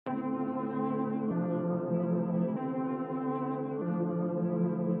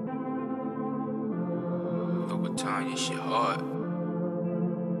Time, this shit hard.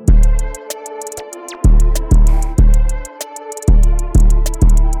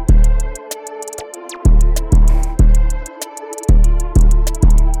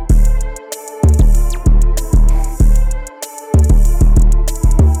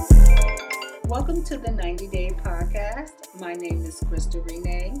 Welcome to the 90-Day Podcast. My name is Krista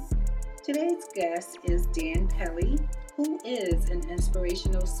Renee. Today's guest is Dan Pelly, who is an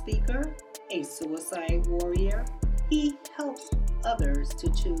inspirational speaker, a suicide warrior. He helps others to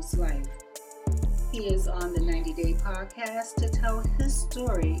choose life. He is on the 90-Day Podcast to tell his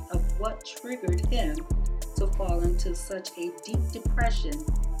story of what triggered him to fall into such a deep depression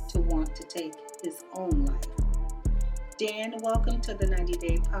to want to take his own life. Dan, welcome to the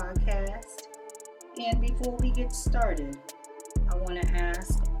 90-Day Podcast. And before we get started, I want to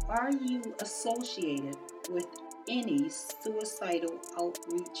ask, are you associated with any suicidal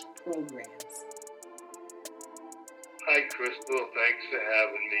outreach programs? Hi, Crystal. Thanks for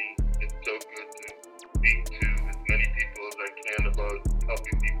having me. It's so good to speak to as many people as I can about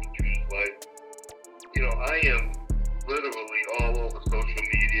helping people choose life. You know, I am literally all over social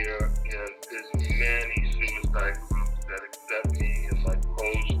media, and there's many suicide groups that accept me and my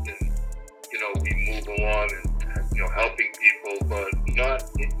post, and we move along and helping people, but not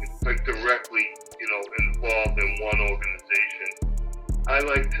like directly involved in one organization. I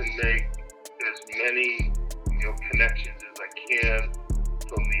like to make as many connections as I can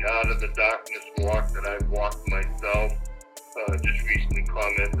from the Out of the Darkness walk that I've walked myself. Just recently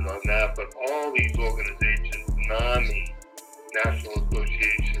commented on that, but all these organizations, NAMI, National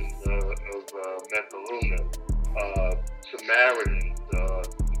Association of Mental Illness, Samaritans,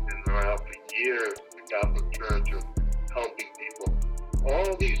 been around for years, the Catholic Church of helping people.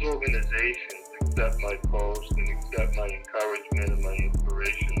 All these organizations accept my post and accept my encouragement and my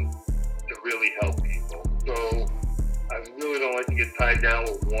inspiration to really help people. So I really don't like to get tied down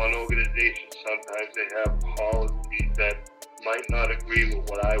with one organization. Sometimes they have policies that might not agree with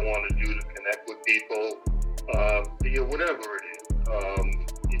what I want to do to connect with people. Whatever it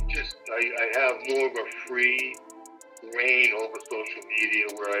is. I have more of a free reign over social media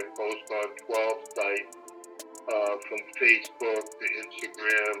where I post on 12 sites, from Facebook to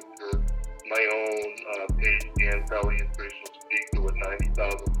Instagram to my own page, Dan Pelly, Inspirational Speaker, with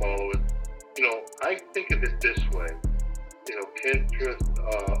 90,000 followers. I think of it this way. Pinterest,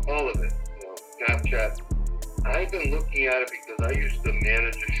 all of it, Snapchat. I've been looking at it because I used to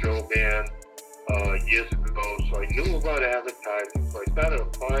manage a show band years ago, so I knew about advertising. So I started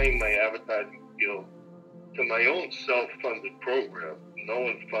applying my advertising skills to my own self-funded program. No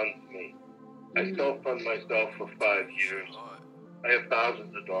one funds me. I self-fund myself for 5 years. I have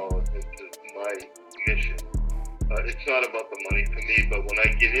thousands of dollars into my mission. It's not about the money for me, but when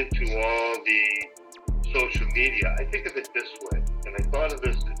I get into all the social media, I think of it this way. And I thought of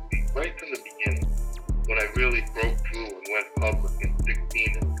this right from the beginning, when I really broke through and went public in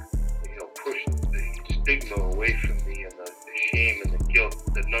 16 and pushed the stigma away from me and the shame and the guilt.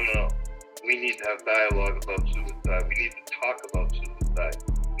 That no. We need to have dialogue about suicide. We need to talk about suicide.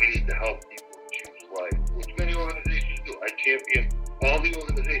 We need to help people choose life, which many organizations do. I champion all the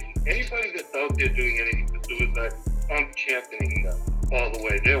organizations. Anybody that's out there doing anything for suicide, I'm championing them all the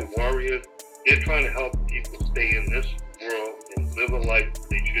way. They're warriors. They're trying to help people stay in this world and live a life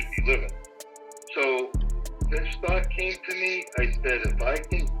they should be living. So this thought came to me. I said, if I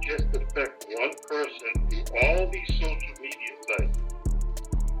can just affect one person through all these social media sites,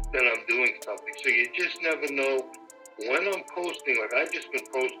 then I'm doing something. So you just never know when I'm posting. Like I've just been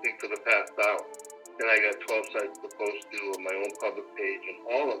posting for the past hour, and I got 12 sites to post to on my own public page and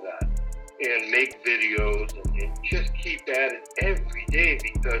all of that, and make videos and just keep at it every day,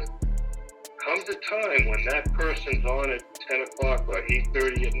 because comes a time when that person's on at 10 o'clock or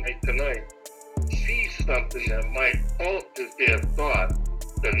 8:30 at night tonight, sees something that might alter their thought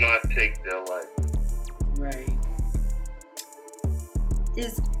to not take their life. Right.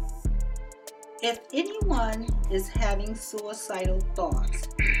 If anyone is having suicidal thoughts,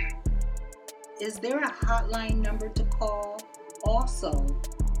 is there a hotline number to call? Also,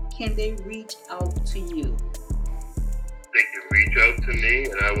 can they reach out to you? They can reach out to me,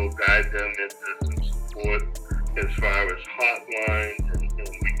 and I will guide them into some support as far as hotlines,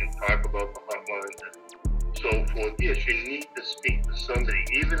 and we can talk about the hotlines and so forth. Yes, you need to speak to somebody,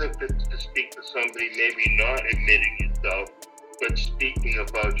 even if it's to speak to somebody maybe not admitting yourself, but speaking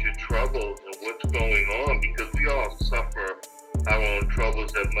about your troubles and what's going on, because we all suffer our own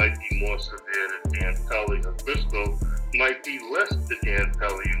troubles that might be more severe than Dan Pelly or Crystal, might be less to Dan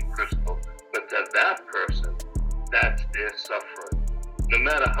Pelly and Crystal, but to that person, that's their suffering. No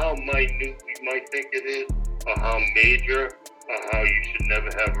matter how minute we might think it is, or how major or how you should never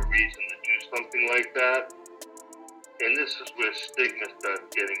have a reason to do something like that. And this is where stigma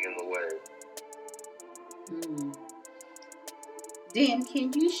starts getting in the way. Dan,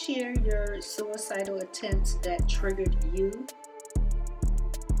 can you share your suicidal attempts that triggered you?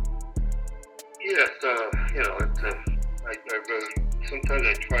 Yes, I really, sometimes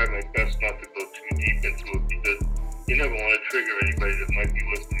I try my best not to go too deep into it because you never want to trigger anybody that might be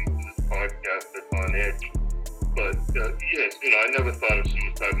listening to this podcast that's on edge. But yes, I never thought of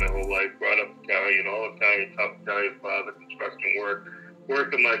suicide my whole life. Brought up Italian, all Italian, tough Italian father, construction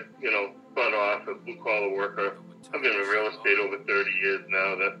working my, butt off, a blue collar worker. I've been in real estate over 30 years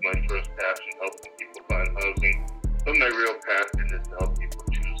now. That's my first passion, helping people find housing. But my real passion is to help people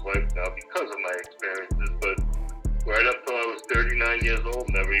choose life now because of my experiences. But right up till I was 39 years old,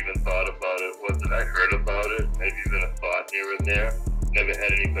 never even thought about it. Wasn't I heard about it? Maybe even a thought here and there. Never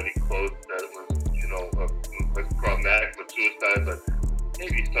had anybody close that it was, problematic with suicide, but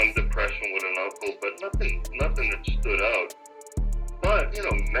maybe some depression with an uncle, but nothing that stood out. But,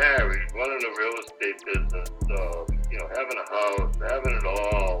 married, running a real estate business, having a house, having it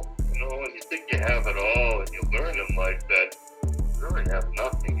all, and you think you have it all, and you learn in life that you really have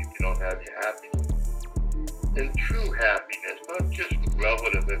nothing if you don't have your happiness. And true happiness, not just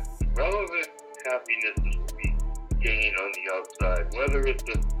relevant happiness is what we gain on the outside, whether it's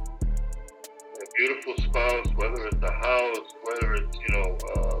a beautiful spouse, whether it's a house, whether it's,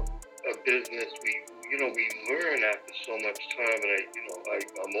 a business, we learn after so much time, and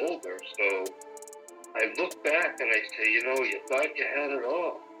I'm older, so I look back and I say, you thought you had it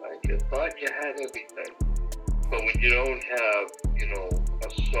all, like you thought you had everything, but when you don't have, a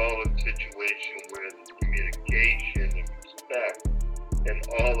solid situation where there's communication and respect and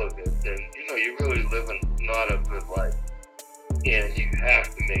all of it, then, you're really living not a good life, and you have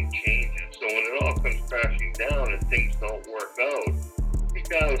to make changes. So when it all comes crashing down and things don't work out,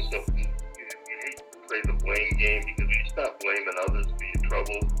 regardless of, you hate to play the blame game, because when you start blaming others for your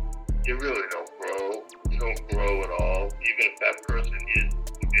troubles, you really don't grow. You don't grow at all. Even if that person is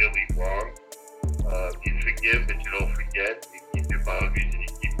severely wrong, you forgive, but you don't forget. You keep your boundaries and you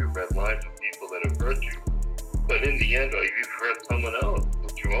keep your red lines with people that have hurt you. But in the end, you've hurt someone else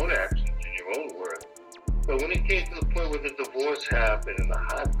with your own actions and your own words. So when it came to the point where the divorce happened and the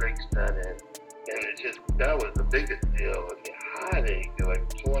heartbreak set in, and that was the biggest deal, and the heartache, you're like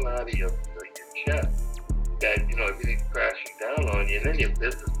torn out of your chest, that, everything's crashing down on you, and then your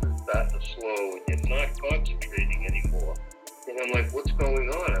business is starting to slow, and you're not concentrating anymore. And I'm like, what's going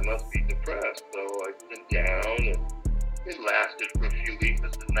on? I must be depressed. So I've been down, and it lasted for a few weeks.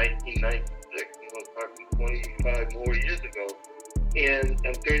 This is 1996, talking 25 more years ago. And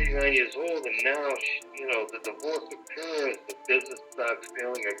I'm 39 years old, and now, the divorce occurs, the business starts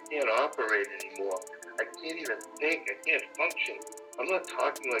failing, I can't operate anymore. I can't even think, I can't function. I'm not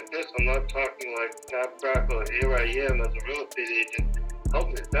talking like this, I'm not talking like snap, crackle, here I am as a real estate agent. Help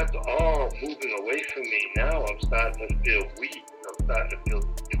me, that's all moving away from me. Now I'm starting to feel weak, I'm starting to feel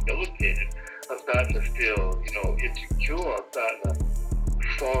debilitated, I'm starting to feel, insecure, I'm starting to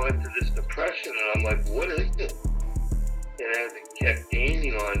fall into this depression, and I'm like, what is this? And as it kept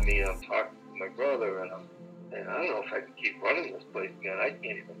gaining on me, I'm talking to my brother, and I don't know if I can keep running this place, man. I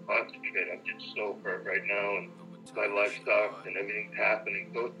can't even concentrate. I'm just so hurt right now, and my life sucks, and everything's happening.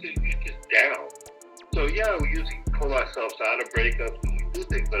 So it's just down. So yeah, we usually pull ourselves out of breakups, and we do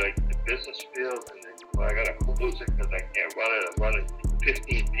things, but the business fails, and I gotta close it because I can't run it. I'm running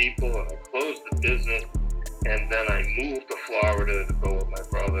 15 people, and I close the business, and then I moved to Florida to go with my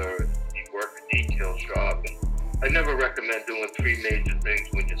brother, and he worked a detail shop, and I never recommend doing three major things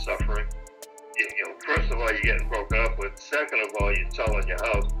when you're suffering. First of all, you're getting broken up with. Second of all, you're selling your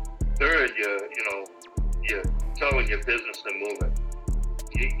house. Third, you're selling your business and moving.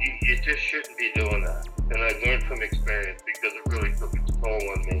 You just shouldn't be doing that. And I learned from experience because it really took its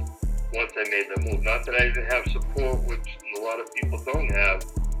toll on me once I made that move. Not that I didn't have support, which a lot of people don't have,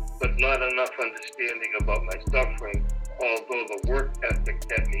 but not enough understanding about my suffering, although the work ethic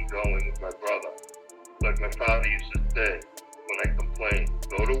kept me going with my brother. Like my father used to say when I complained,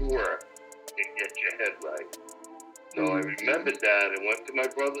 go to work and get your head right. So I remembered that and went to my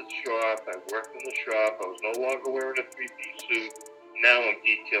brother's shop. I worked in the shop. I was no longer wearing a three-piece suit. Now I'm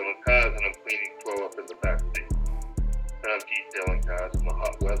detailing cars and I'm cleaning throw up in the back seat. And I'm detailing cars in the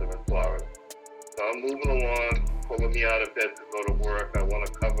hot weather in Florida. So I'm moving along, pulling me out of bed to go to work. I want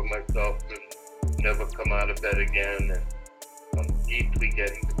to cover myself and never come out of bed again. And I'm deeply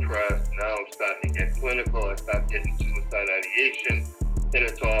getting depressed. Now I'm starting to get clinical. I start getting suicide ideation, and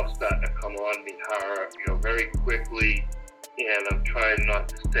it's all starting to come on me hard, very quickly. and I'm trying not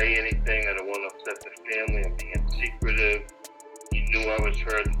to say anything. I don't want to upset the family. I'm being secretive. He knew I was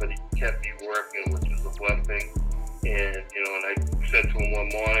hurt, but he kept me working, which was a blessing. And, and I said to him one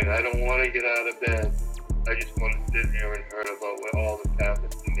morning, I don't want to get out of bed. I just want to sit here and hear about what all that's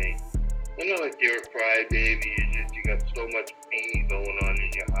happened to me. Like you're a crybaby, you got so much pain going on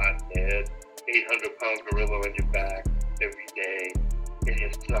in your heart and head, 800-pound gorilla on your back every day, and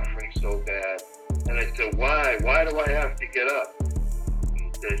you're suffering so bad. And I said, why? Why do I have to get up? He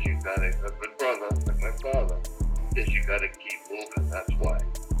says, you got a good brother, like my father, says you got to keep moving, that's why.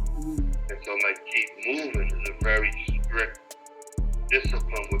 And so my keep moving is a very strict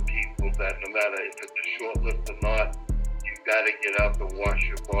discipline with people that no matter if it's a short lift or not, you got to get up and wash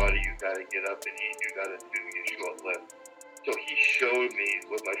your body, you got to get up and eat, you got to do your short lift. So he showed me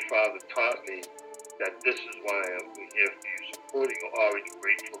what my father taught me, that this is why I'm here for you, supporting you, always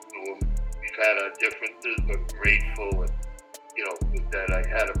grateful to him. We've had our differences, but grateful, and that I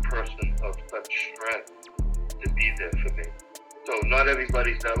had a person of such strength to be there for me. So not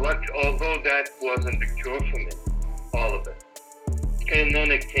everybody's that lucky, although that wasn't the cure for me, all of it. And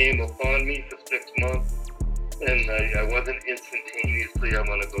then it came upon me for 6 months, and I wasn't instantaneously, I'm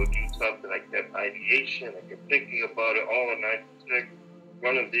going to go do something. I kept ideation, I kept thinking about it all in 96,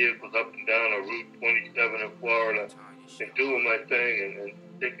 running vehicles up and down on Route 27 in Florida, and doing my thing, and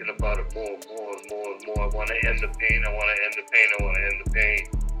thinking about it more and more and more and more. I want to end the pain, I want to end the pain, I want to end the pain.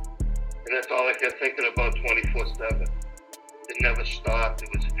 And that's all I kept thinking about 24/7. It never stopped, it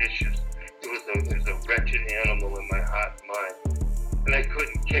was vicious. It was a wretched animal in my heart and mind. And I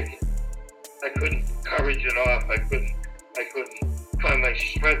couldn't kick it. I couldn't courage it off. I couldn't find my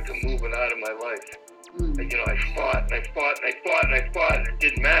strength to move it out of my life. And, I fought and I fought and I fought and I fought, and it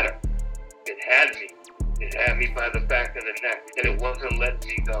didn't matter. It had me. It had me by the back of the neck, and it wasn't letting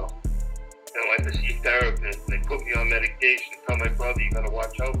me go. And I went to see therapists, and they put me on medication. Tell my brother, you gotta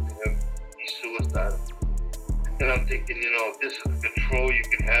watch out for him. He's suicidal. And I'm thinking, this is the control you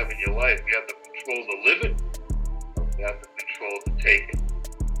can have in your life. We have the control to live it, or we have the control to take it.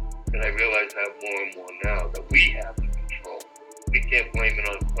 And I realize that more and more now, that we have the control. We can't blame it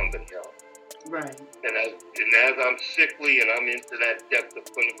on somebody else. Right. And as I'm sickly and I'm into that depth of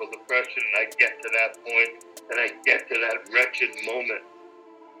clinical depression, and I get to that point, and I get to that wretched moment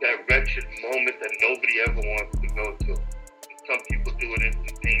that nobody ever wants to go to. And some people do it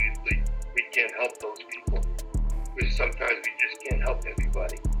instantaneously. We can't help those people. Sometimes we just can't help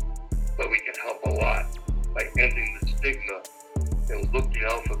everybody. But we can help a lot by ending the stigma and looking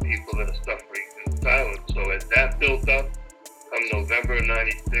out for people that are suffering in silence. So as that built up, come November of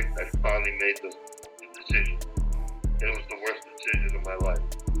 96, I finally made the decision. And it was the worst decision of my life.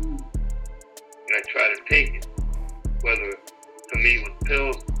 And I tried to take it, whether to me it was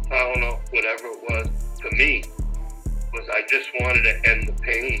pills, Tylenol, whatever it was. To me, was I just wanted to end the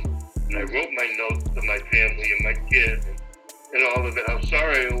pain. And I wrote my notes to my family and my kids and all of it, how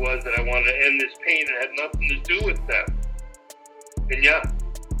sorry it was that I wanted to end this pain. It had nothing to do with them. And yeah,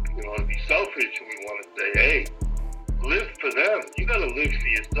 we want to be selfish, and we want to say, hey, live for them. You got to live for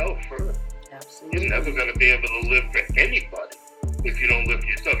yourself first. Absolutely. You're never going to be able to live for anybody if you don't live for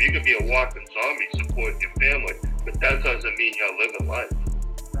yourself. You can be a walking zombie, support your family, but that doesn't mean you're living life.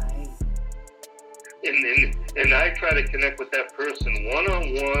 Right. And I try to connect with that person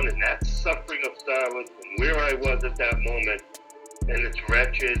one-on-one, and that suffering of silence, and where I was at that moment. And it's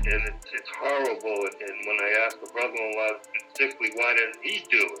wretched, and it's horrible. And when I asked the brother-in-law specifically, why didn't he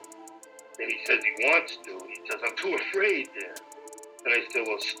do it? And he says he wants to. And he says, I'm too afraid there. And I said,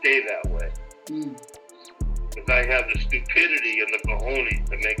 well, stay that way. Because I have the stupidity and the cojones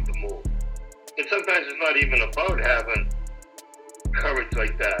to make the move. And sometimes it's not even about having courage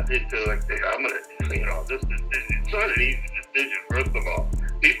like that. It's like, I'm going to, it's not an easy decision, first of all.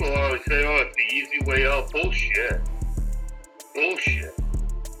 People always say, oh, it's the easy way out. Bullshit.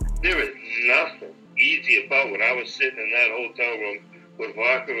 There is nothing easy about when I was sitting in that hotel room with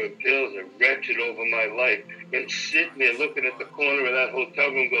vodka and pills and wretched over my life, and sitting there looking at the corner of that hotel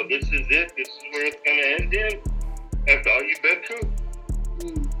room, go, this is it? This is where it's going to end in? After all you've been through?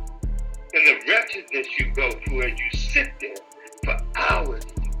 And the wretchedness you go through as you sit there for hours,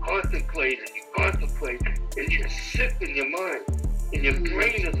 and you contemplate, and you're sick in your mind, and your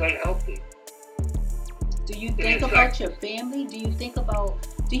brain is unhealthy. Do you think about your family? Do you think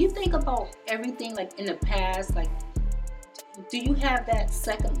about everything like in the past? Like, do you have that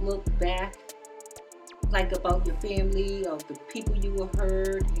second look back, like about your family, of the people you were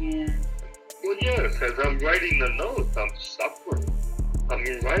hurt? And well, yes, as I'm writing the notes, I'm suffering. I'm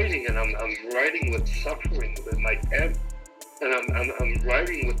writing, and I'm writing with suffering with my pen. And I'm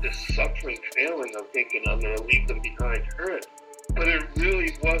writing with this suffering feeling of thinking I'm going to leave them behind hurt. But it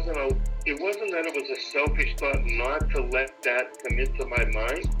really wasn't it wasn't that it was a selfish thought not to let that come into my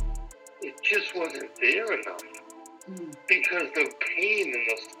mind. It just wasn't there enough. Because the pain and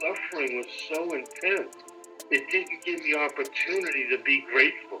the suffering was so intense. It didn't give me opportunity to be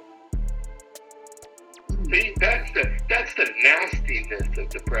grateful. See, that's the nastiness of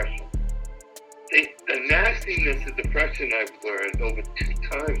depression. The nastiness of depression I've learned over 2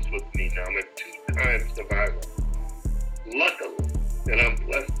 times with me now. I'm a 2-time survivor. Luckily, and I'm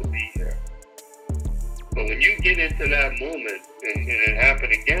blessed to be here. But when you get into that moment, and it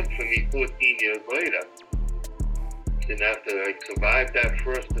happened again for me 14 years later, and after I survived that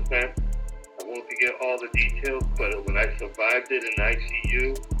first attempt, I won't forget all the details, but when I survived it in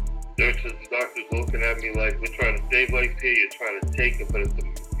ICU, nurses and doctors looking at me like, we're trying to save life here, you're trying to take it, but it's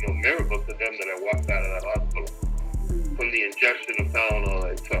a miracle to them that I walked out of that hospital from the injection of Tylenol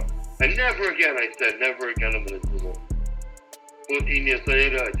I took. And never again, I said, never again I'm going to do it. 14 years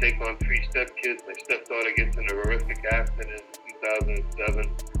later, I take on 3 stepkids. My stepdaughter gets in a horrific accident in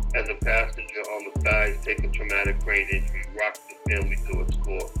 2007 as a passenger, almost dies, take a traumatic brain injury, rocks the family to its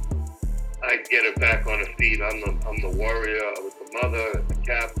core. I get her back on her feet. I'm the warrior. I was the mother, the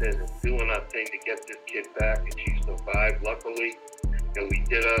captain, and doing our thing to get this kid back, and she survived, luckily. And we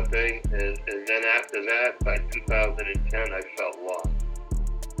did our thing, and then after that, by 2010, I felt lost.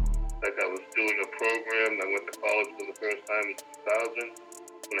 Like I was doing a program. I went to college for the first time in 2000.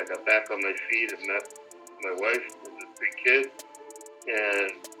 When I got back on my feet and met my wife and the 3 kids,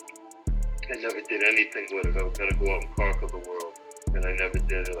 and I never did anything with it. I was going to go out and conquer the world, and I never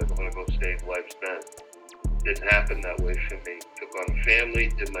did it. Like, I'm going to go save lives then. It didn't happen that way for me. Took on a family,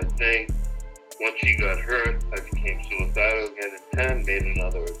 did my thing. Once she got hurt, I became suicidal again at 10, made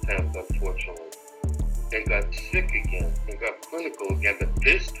another attempt, unfortunately, and got sick again, and got clinical again. But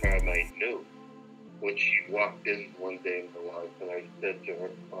this time I knew. When she walked in one day in my life, and I said to her,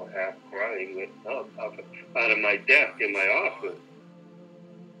 half crying, went up out of my desk in my office.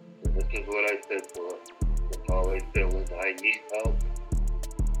 And this is what I said to her. That's all I said was, I need help.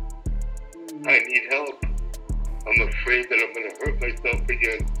 I need help. I'm afraid that I'm going to hurt myself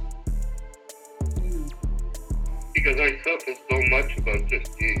again. Because I suffer so much about this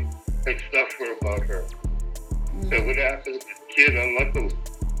kid. I suffer about her. So what happened to this kid, unluckily,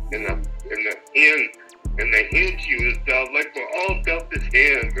 in the hand she was dealt, like we're all dealt this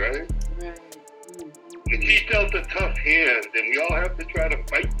hand, right? Right. And she dealt a tough hand, and we all have to try to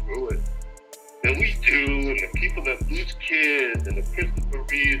fight through it. And we do, and the people that lose kids, and the Christopher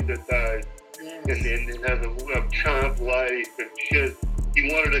Reeves that died, and has a charmed life, and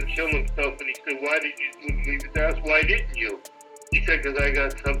he wanted to kill himself, and he said, why did you, he was asked, why didn't you? He said, because I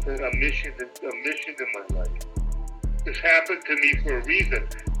got a mission in my life. This happened to me for a reason.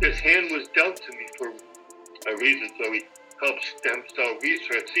 This hand was dealt to me for a reason, so he helps stem cell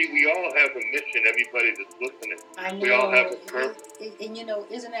research. See, we all have a mission, everybody that's listening. I know. We all have a purpose. And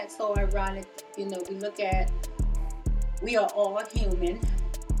isn't that so ironic? We are all human.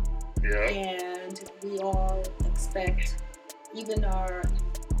 Yeah. And we all expect, even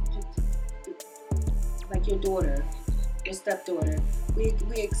like your daughter, your stepdaughter,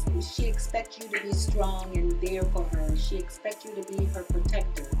 she expects you to be strong and there for her. She expects you to be her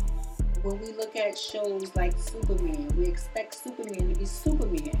protector. When we look at shows like Superman, we expect Superman to be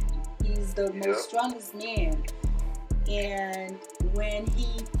Superman. He's the most strongest man. And when he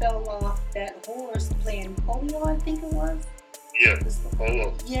fell off that horse playing polio, I think it was. Yeah,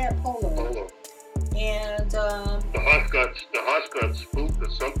 polo. Yeah, polo. And the horse got spooked or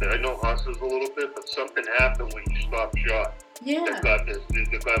something. I know horses a little bit, but something happened when he stopped short. Yeah. That got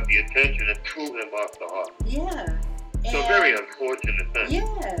the attention and threw him off the horse. Yeah. So very unfortunate thing.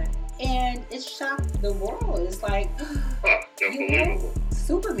 Yeah. And it shocked the world. It's like, unbelievable.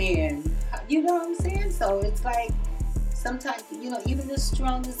 Superman. You know what I'm saying? So it's like, sometimes, even the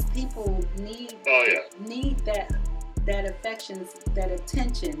strongest people need that affection, that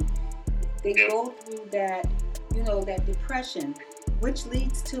attention. They go through that, that depression, which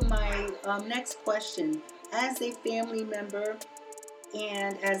leads to my next question. As a family member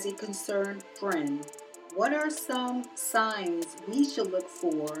and as a concerned friend, what are some signs we should look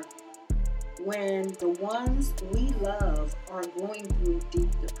for when the ones we love are going through deep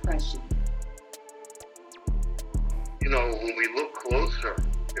depression? When we look closer,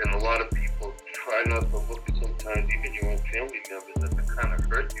 and a lot of people try not to look sometimes, even your own family members, at the kind of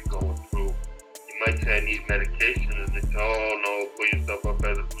hurt you're going through. You might say, I need medication, and they say, oh no, pull yourself up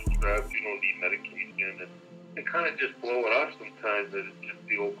by the bootstraps, you don't need medication. And they kind of just blow it off sometimes, that it's just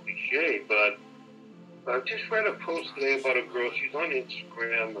the old cliche. But I just read a post today about a girl. She's on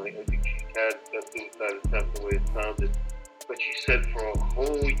Instagram. I think she had a suicide attempt the way it sounded. But she said for a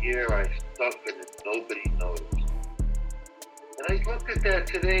whole year I suffered and nobody noticed. And I looked at that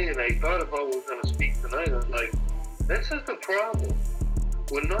today and I thought about what we're going to speak tonight. I was like, this is the problem.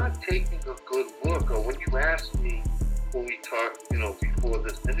 We're not taking a good look. Or when you asked me when we talked, before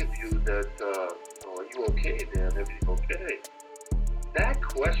this interview that, are you okay, Dan? Everything okay? That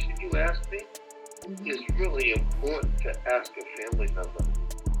question you asked me is really important to ask a family member.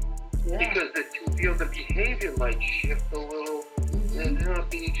 Yeah. Because the behavior might shift a little. They're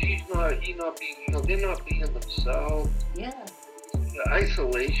not being, he not being, they're not being themselves. Yeah. The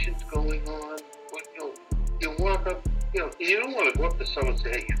isolation's going on. But, you walk up, you don't want to go up to someone and say,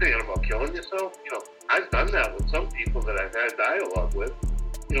 hey, you thinking about killing yourself? I've done that with some people that I've had dialogue with.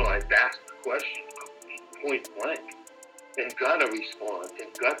 I've asked the question point blank and got a response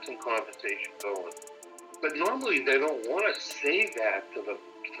and got some conversation going. But normally they don't want to say that to the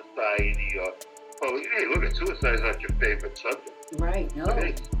society or, hey, look, suicide's not your favorite subject. Right, no,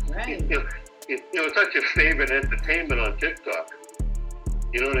 right. It's not your favorite entertainment on TikTok.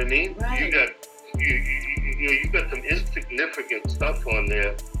 You know what I mean? Right. You got some insignificant stuff on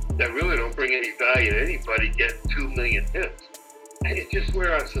there that really don't bring any value to anybody getting 2 million hits. And it's just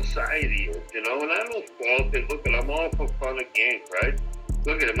where our society is, and I don't fault it. Look, I'm all for fun and games, right?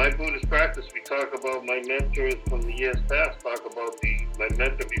 Look at it. My Buddhist practice, we talk about my mentors from the years past, talk about my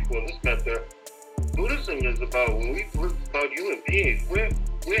mentor before this mentor. Buddhism is about, when we live about human beings,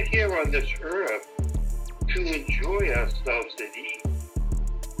 we're here on this earth to enjoy ourselves at ease.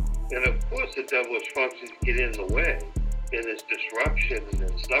 And of course the devilish functions get in the way, and there's disruption and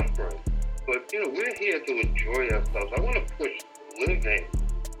there's suffering. But, we're here to enjoy ourselves. I want to push living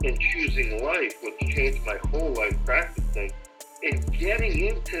and choosing life, which changed my whole life practicing, and getting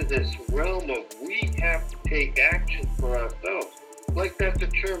into this realm of we have to take action for ourselves. Like that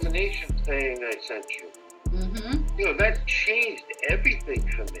determination saying I sent you. That changed everything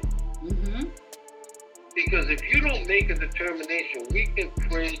for me. Because if you don't make a determination, we can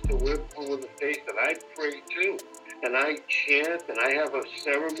pray till we're blue in the face, and I pray too. And I chant, and I have a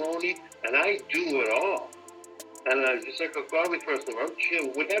ceremony, and I do it all. And just like a godly person, I'm chill.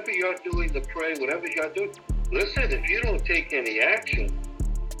 Whatever you're doing to pray, whatever you're doing, listen, if you don't take any action,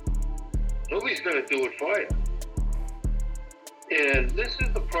 nobody's going to do it for you. And this is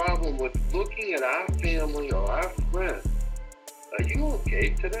the problem with looking at our family or our friends. Are you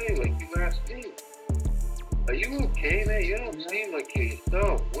okay today? Like you asked me. Are you okay, man? You don't seem like you're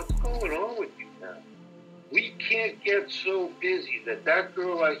yourself. What's going on with you now? We can't get so busy that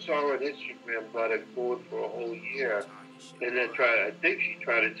girl I saw on Instagram got ignored for a whole year, and then I think she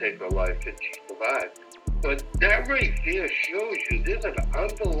tried to take her life, and she survived. But that right there shows you there's an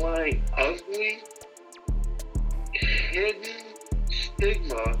underlying ugly, hidden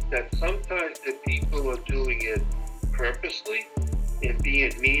stigma that sometimes the people are doing it purposely and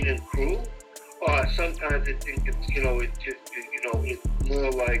being mean and cruel, or sometimes it's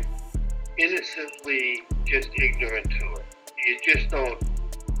more like innocently just ignorant to it. You just don't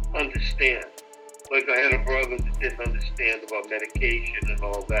understand. Like I had a brother that didn't understand about medication and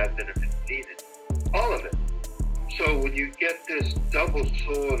all that if it's needed. All of it. So when you get this double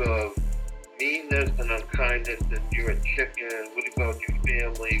sword of meanness and unkindness that you're a chicken, what about your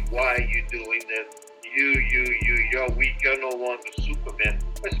family? Why are you doing this? You're weak, you're no longer Superman,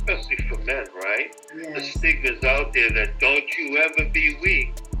 especially for men, right? Yes. The stigma's out there that don't you ever be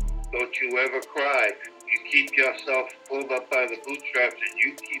weak, don't you ever cry. You keep yourself pulled up by the bootstraps and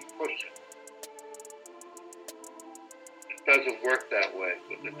you keep pushing. It doesn't work that way.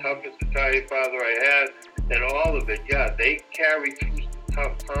 But the toughest Italian father I had, and all of it, they carried through some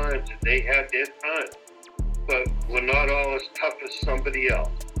tough times and they had their times. But we're not all as tough as somebody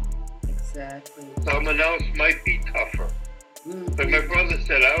else. Exactly. Someone else might be tougher. But my brother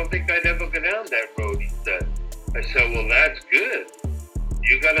said, I don't think I'd ever go down that road, he said. I said, well, that's good.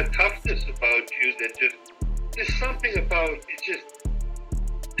 You got a toughness about you that there's something about,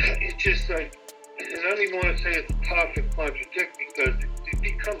 it's just like, and I don't even want to say it's tough and contradict because it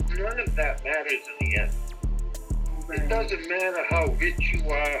becomes, none of that matters in the end. Right. It doesn't matter how rich you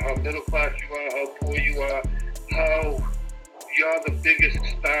are, how middle class you are, how poor you are, how you're the biggest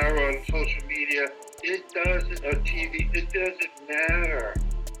star on social media. It doesn't, or TV, it doesn't matter.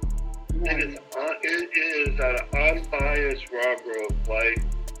 Right. It is an unbiased robber of life,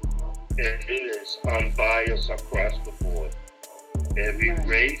 and it is unbiased across the board. Every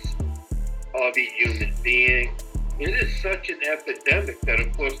race, every human being. It is such an epidemic that,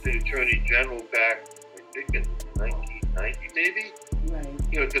 of course, the Attorney General back, I think in 1990 maybe, Right.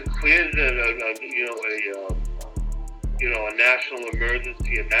 Declared it a national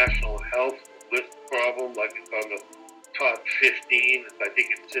emergency, a national health list problem, like it's on the top 15. I think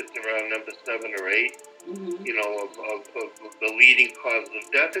it sits around number 7 or 8. Mm-hmm. Of the leading causes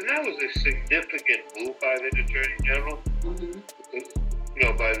of death, and that was a significant move by the Attorney General. Mm-hmm.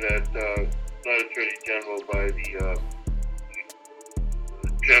 By that not Attorney General, by the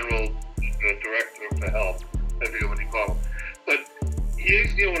General Director of the Health. I forget what they call him. But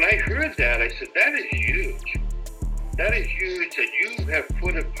when I heard that, I said that is huge. That is huge, and you have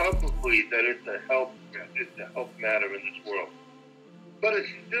put it publicly that it's a health matter in this world. But it's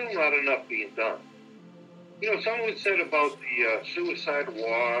still not enough being done. Someone said about the suicide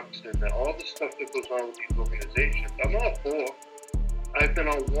walks and all the stuff that goes on with these organizations. I'm all for. I've been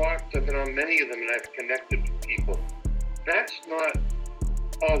on walks, I've been on many of them, and I've connected with people. That's not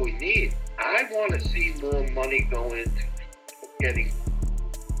all we need. I want to see more money go into getting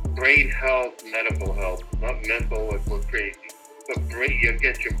brain health, medical health, not mental like we're crazy, but you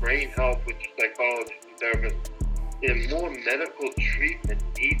get your brain health with your psychologist and therapist, and more medical treatment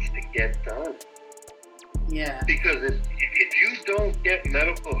needs to get done. Yeah. Because if you don't get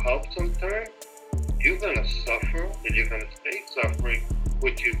medical help sometime, you're going to suffer, and you're going to stay suffering,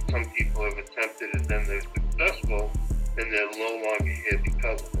 which some people have attempted, and then they're successful, and they're no longer here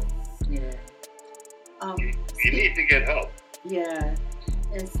because of it. Yeah. You need to get help. Yeah.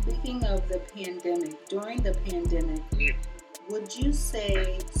 And speaking of the pandemic, during the pandemic, would you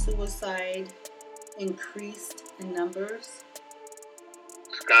say suicide increased in numbers?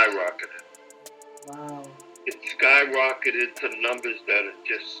 Skyrocketed. Wow. It skyrocketed to numbers that are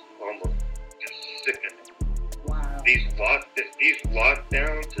just almost sickening. Wow. These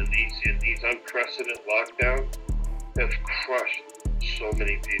lockdowns and these unprecedented lockdowns have crushed so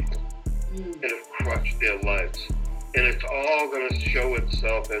many people and have crushed their lives. And it's all going to show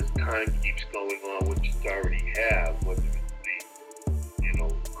itself as time keeps going on, which it already has, whether it's the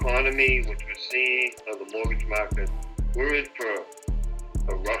economy, which we're seeing, or the mortgage market. We're in for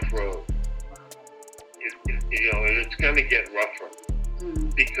a rough road. And it's going to get rougher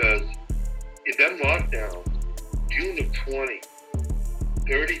because in them lockdowns, June of 20,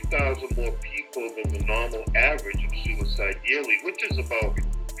 30,000 more people than the normal average of suicide yearly, which is about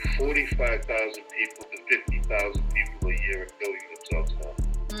 45,000 people to 50,000 people a year are killing themselves now.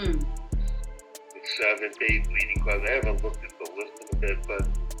 The 7th, 8th leading cause. I haven't looked at the list in a bit, but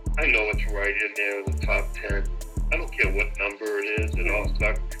I know it's right in there in the top 10. I don't care what number it is, it all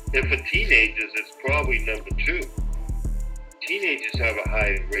sucks. And for teenagers, it's probably number 2. Teenagers have a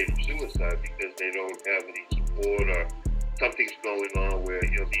higher rate of suicide because they don't have any support or something's going on where,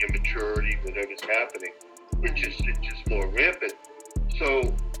 the immaturity, whatever's happening, it's just more rampant.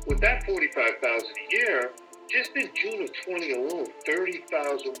 So with that 45,000 a year, just in June of 20 alone,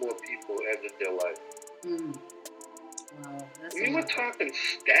 30,000 more people ended their life. Wow. We're talking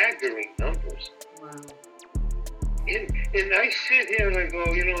staggering numbers. Wow. And I sit here and I go,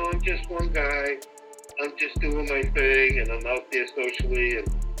 I'm just one guy. I'm just doing my thing, and I'm out there socially, and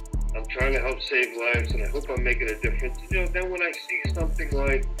I'm trying to help save lives, and I hope I'm making a difference. Then when I see something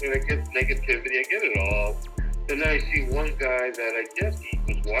like, when I get negativity, I get it all. Then I see one guy that I guess he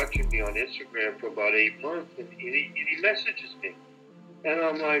was watching me on Instagram for about 8 months, and he messages me. And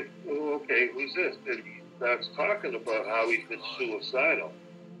I'm like, oh, okay, who's this? And he starts talking about how he's been suicidal.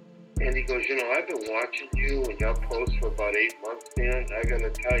 And he goes, I've been watching you and your posts for about 8 months, Dan. I got to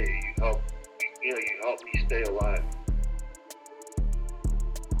tell you, you helped me stay alive.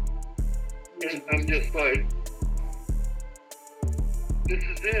 And I'm just like, this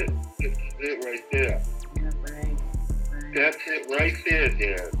is it. This is it right there. Yeah, right. That's it right there,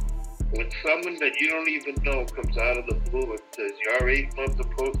 Dan. When someone that you don't even know comes out of the blue and says, your 8 months of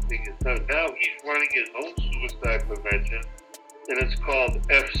posting is done. Now he's running his own suicide prevention, and it's called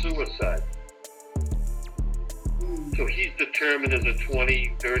F-Suicide. So he's determined as a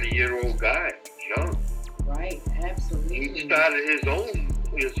 20, 30-year-old guy. He's young. Right, absolutely. He started his own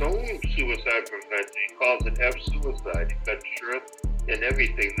suicide prevention. He calls it F-Suicide. He's got shirts and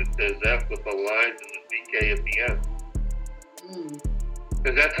everything that says F with the lines and the CK at the end.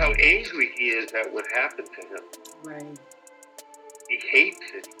 Because that's how angry he is at what happened to him. Right. He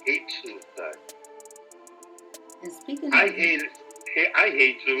hates it. He hates suicide. And speaking of... I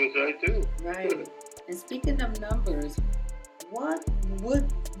hate suicide too. Right. And speaking of numbers, what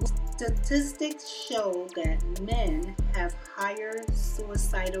would statistics show that men have higher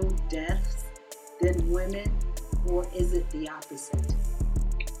suicidal deaths than women, or is it the opposite?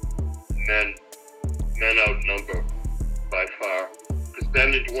 Men outnumber by far.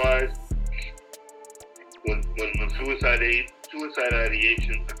 Percentage-wise, when suicide suicide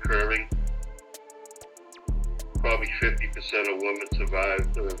ideations occurring, probably 50% of women survive,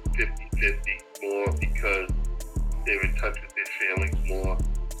 50-50 more because they're in touch with their feelings more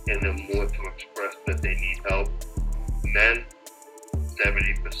and they're more to express that they need help. Men,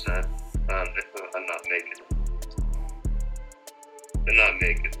 70% are not making it. They're not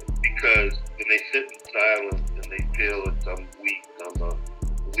making it because when they sit in silence and they feel that I'm a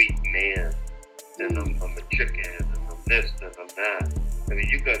weak man, and I'm a chicken, and I'm this, and I'm that. I mean,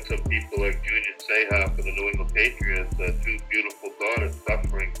 you got some people like Junior Seau for the New England Patriots, two beautiful daughters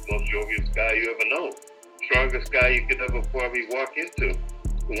suffering, most jovial guy you ever know. Strongest guy you could ever probably walk into.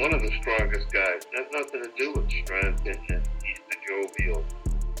 One of the strongest guys. That has nothing to do with strength and he's the jovial.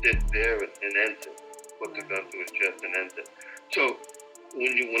 Sit there and ends it. Put the gun to his chest and ends it. So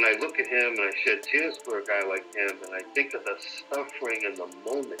when I look at him and I shed tears for a guy like him and I think of the suffering in the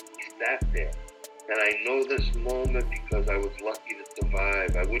moment he sat there. And I know this moment because I was lucky to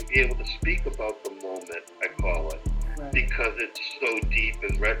survive. I wouldn't be able to speak about the moment, I call it, because it's so deep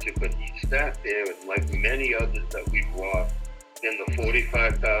and wretched. But he sat there and like many others that we've lost in the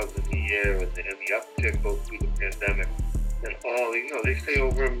 45,000 a year and the uptick goes through the pandemic and all, they say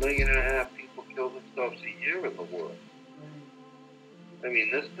over 1.5 million people kill themselves a year in the world. I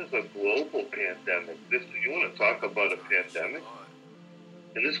mean, this is a global pandemic. You want to talk about a pandemic?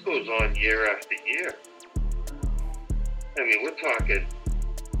 And this goes on year after year. I mean, we're talking,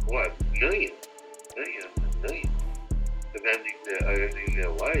 millions of ending their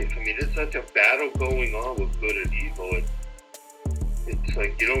life. I mean, it's such a battle going on with good and evil. It's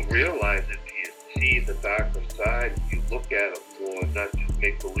like you don't realize it till you see the darker side. You look at it more and not just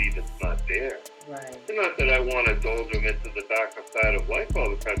make believe it's not there. Right. It's not that I want to indulge them into the darker side of life all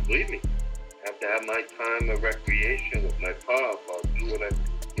the time. Believe me, I have to have my time of recreation with my pup. I'll do what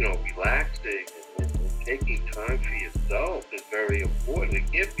relaxing and taking time for yourself is very important.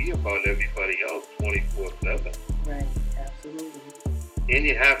 It can't be about everybody else 24/7. Right, absolutely. And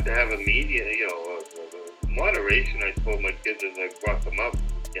you have to have a media, moderation. I told my kids as I brought them up,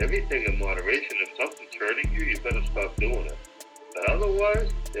 everything in moderation. If something's hurting you, you better stop doing it. But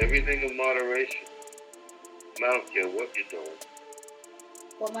otherwise, everything in moderation. I don't care what you're doing.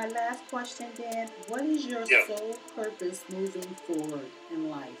 Well, my last question, Dan, what is your sole purpose moving forward in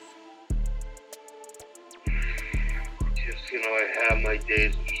life? Just, I have my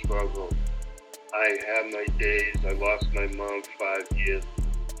days of struggle. I have my days. I lost my mom 5 years,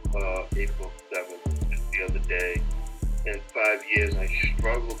 April 7th, just the other day. In 5 years, I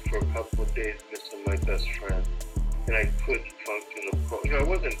struggled for a couple of days missing my best friend. And I couldn't function. I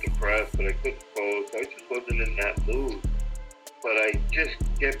wasn't depressed, but I couldn't pose. I just wasn't in that mood. But I just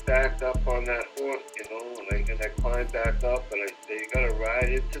get back up on that horse, and I climb back up and I say, you gotta ride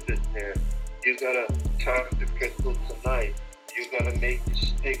into this man. You gotta talk to Crystal tonight. You gotta make the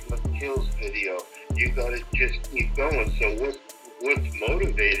Stigma Kills video. You gotta just keep going. So what's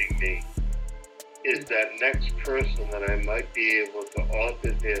motivating me is that next person that I might be able to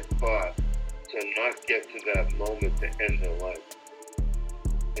alter their thought to not get to that moment to end their life.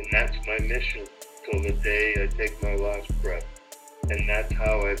 And that's my mission till the day I take my last breath. And that's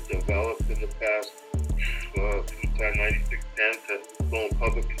how I've developed in the past 96, 10 to going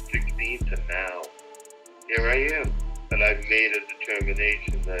public in 16 to now. Here I am. And I've made a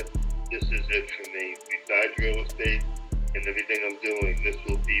determination that this is it for me. Besides real estate and everything I'm doing, this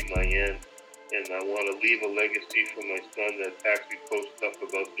will be my end. And I want to leave a legacy for my son that actually posts stuff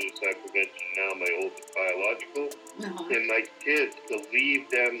about suicide prevention now, my oldest biological, and my kids, to leave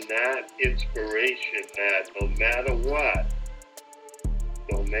them that inspiration that no matter what,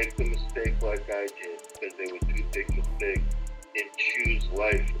 don't make the mistake like I did, because they were two big mistakes, and choose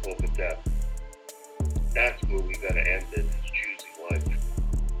life over death. That's where we got to end it, is choosing life.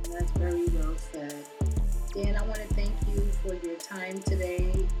 That's very well said. Dan, I want to thank you for your time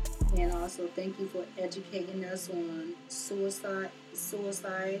today. And also thank you for educating us on suicide,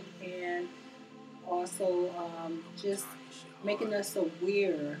 and also just making us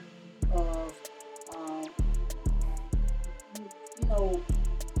aware of,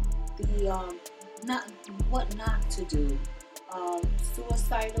 what not to do.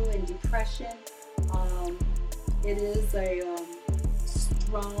 Suicidal and depression. It is a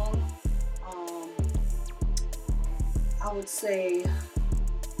strong, I would say.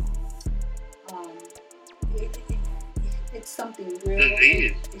 It's something real.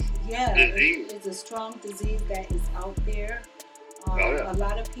 Disease. It's a strong disease that is out there. A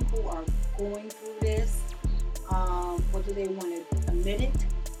lot of people are going through this, whether they want to admit it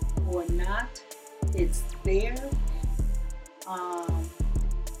or not. It's there.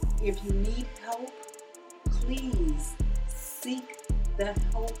 If you need help, please Seek the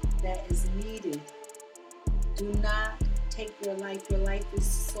help that is needed. Do not take your life. Your life is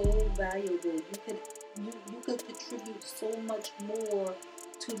so valuable. You could contribute so much more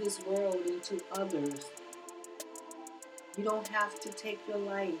to this world and to others. You don't have to take your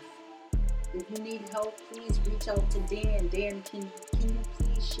life. If you need help, please reach out to Dan. Dan, can you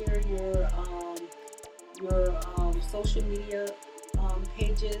please share your social media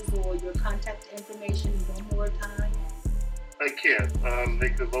pages or your contact information one more time? I can. They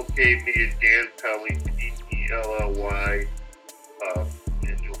can locate me at Dan Pelly, Pelly.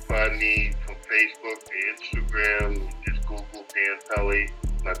 And you'll find me from Facebook to Instagram. Just Google Dan Pelly,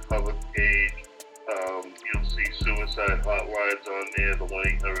 my public page. You'll see suicide hotlines on there, the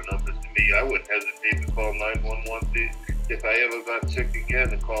 1-800 numbers to me. I wouldn't hesitate to call 911 if I ever got sick again,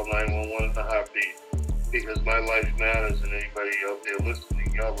 to call 911 in a heartbeat, because my life matters, and anybody out there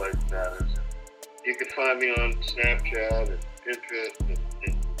listening, your life matters. You can find me on Snapchat and Pinterest,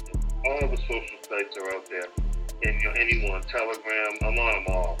 and all the social sites are out there. And anyone, Telegram, I'm on them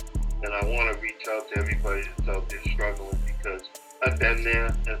all. And I want to reach out to everybody that's out there struggling, because I've been there,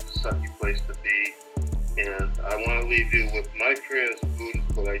 and it's a sucky place to be. And I want to leave you with my prayers,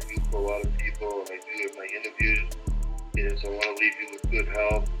 Buddhist, what I do for a lot of people, and I do in my interviews, is I want to leave you with good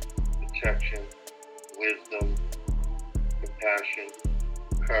health, protection, wisdom, compassion,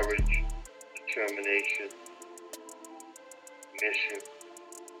 courage, determination, mission,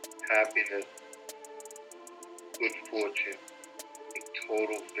 happiness, good fortune, and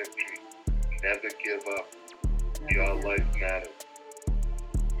total victory. Never give up. Your life matters.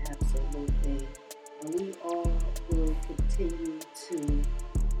 Absolutely. And we all will continue to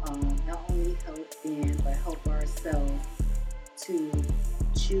not only help Dan, but help ourselves to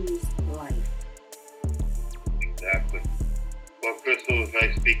choose life. Exactly. Well, Crystal, it was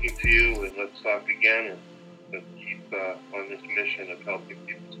nice speaking to you, and let's talk again, and let's keep on this mission of helping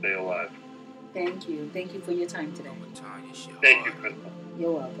people stay alive. Thank you. Thank you for your time today. Thank you, Crystal.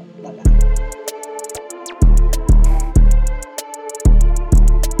 You're welcome. Bye-bye.